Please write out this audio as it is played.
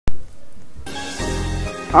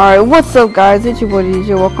Alright, what's up guys, it's your boy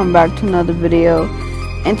DJ, welcome back to another video.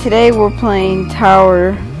 And today we're playing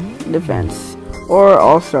Tower Defense, or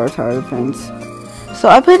All-Star Tower Defense. So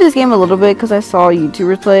I played this game a little bit because I saw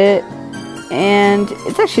YouTubers play it, and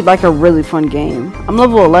it's actually like a really fun game. I'm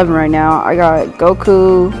level 11 right now. I got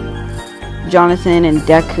Goku, Jonathan, and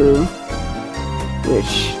Deku,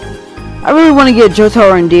 which I really want to get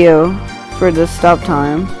Johto and Dio for the stop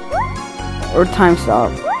time, or time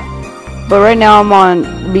stop. But right now I'm on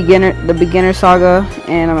the beginner saga,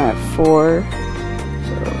 and I'm at 4.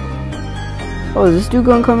 So, oh, is this dude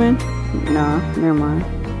gonna come in? Nah, never mind.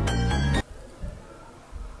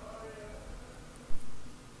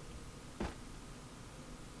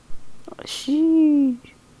 Oh, sheesh.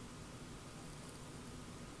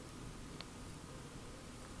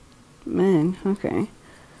 Man, okay.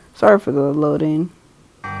 Sorry for the loading.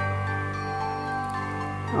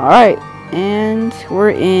 Alright, and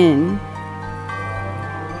we're in.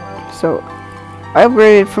 So, I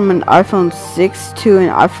upgraded from an iPhone 6 to an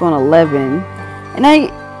iPhone 11, and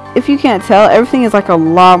if you can't tell, everything is like a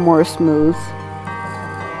lot more smooth.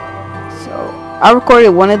 So, I recorded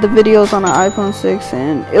one of the videos on an iPhone 6,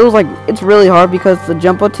 and it was like, it's really hard because the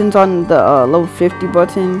jump button's on the level 50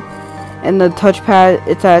 button, and the touchpad,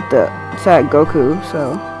 it's at Goku.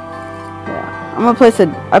 So, yeah, I placed a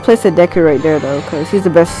Deku right there though, because he's the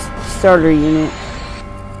best starter unit.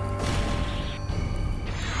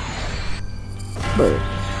 But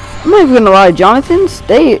I'm not even gonna lie, Jonathan's,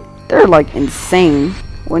 they're like insane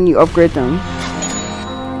when you upgrade them.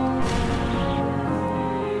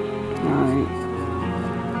 Alright.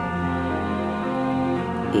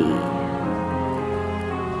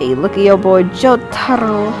 Hey, look at your boy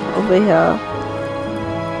Jotaro over here.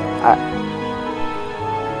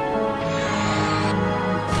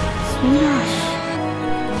 Smash.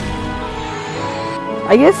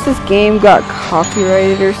 I guess this game got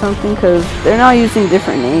copyrighted or something because they're not using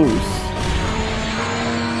different names.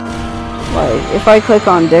 Like, if I click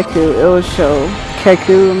on Deku, it will show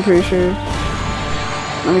Keku, I'm pretty sure.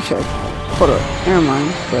 Let me check. Hold up, never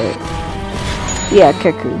mind. But, yeah,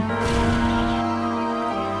 Keku.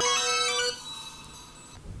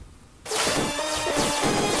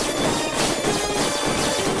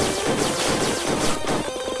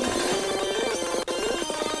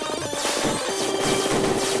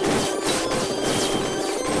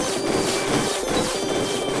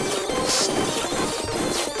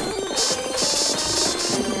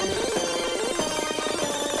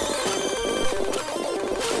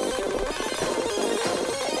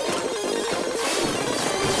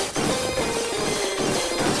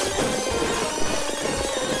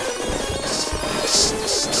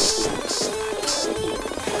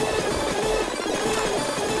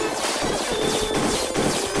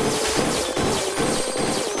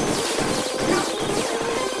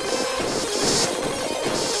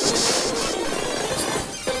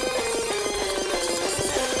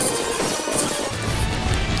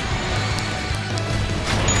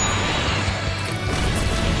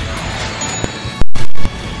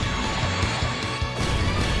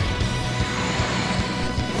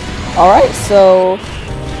 Alright, so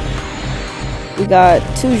we got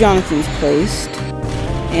 2 Jonathans placed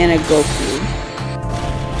and a Goku.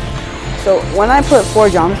 So when I put 4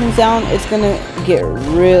 Jonathans down, it's gonna get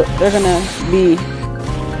real. They're gonna be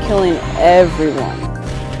killing everyone.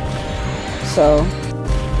 So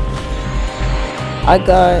I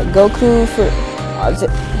got Goku for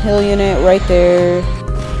heal unit right there.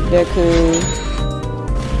 Deku.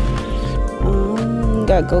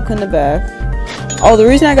 Got Goku in the back. Oh, the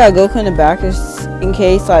reason I got Goku in the back is in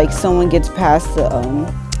case like someone gets past the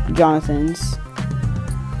Jonathans.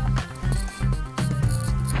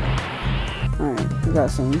 Alright, we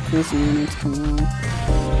got some missing units coming on.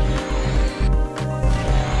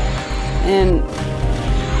 And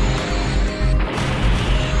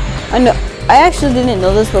I actually didn't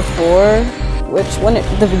know this before, which when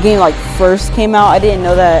the game like first came out, I didn't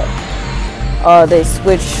know that they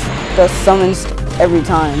switch the summons every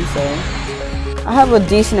time, so I have a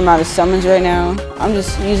decent amount of summons right now. I'm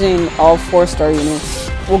just using all 4-star units.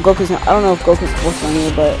 Well, Goku's not, I don't know if Goku's 4-star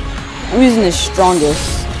unit, but I'm using the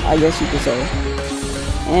strongest, I guess you could say.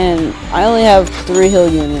 And I only have 3 heal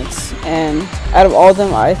units, and out of all of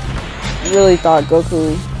them, I really thought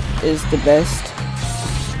Goku is the best.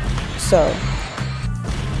 So,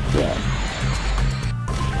 yeah.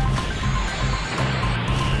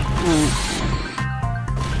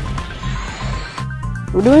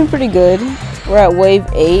 We're doing pretty good. We're at wave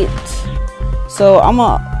 8, so I'm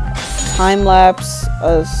gonna time lapse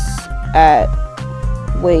us at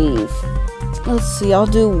wave. Let's see, I'll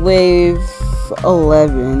do wave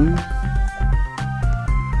 11.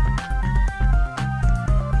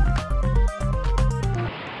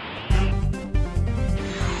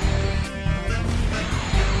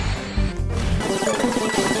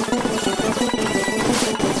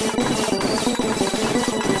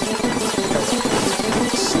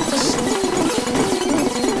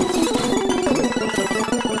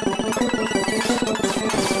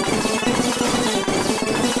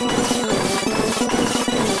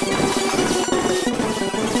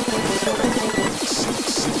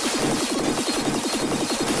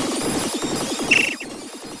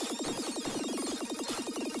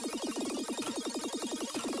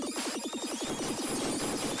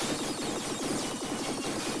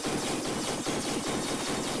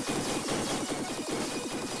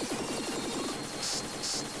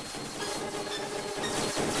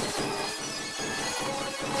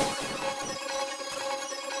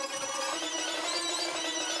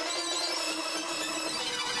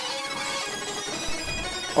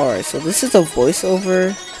 Alright, so this is a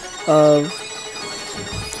voiceover of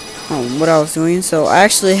what I was doing. So I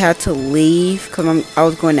actually had to leave because I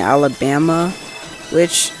was going to Alabama,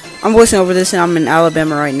 which I'm voicing over this and I'm in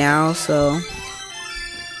Alabama right now. So,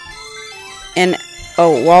 and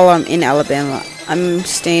oh, while I'm in Alabama, I'm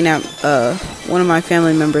staying at one of my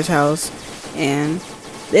family members' house, and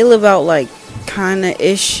they live out like kinda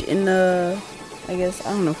ish in the, I guess,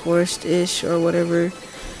 I don't know, forest ish or whatever.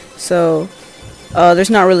 So there's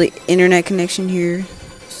not really internet connection here.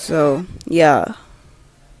 So yeah.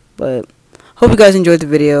 But hope you guys enjoyed the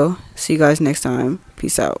video. See you guys next time.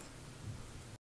 Peace out.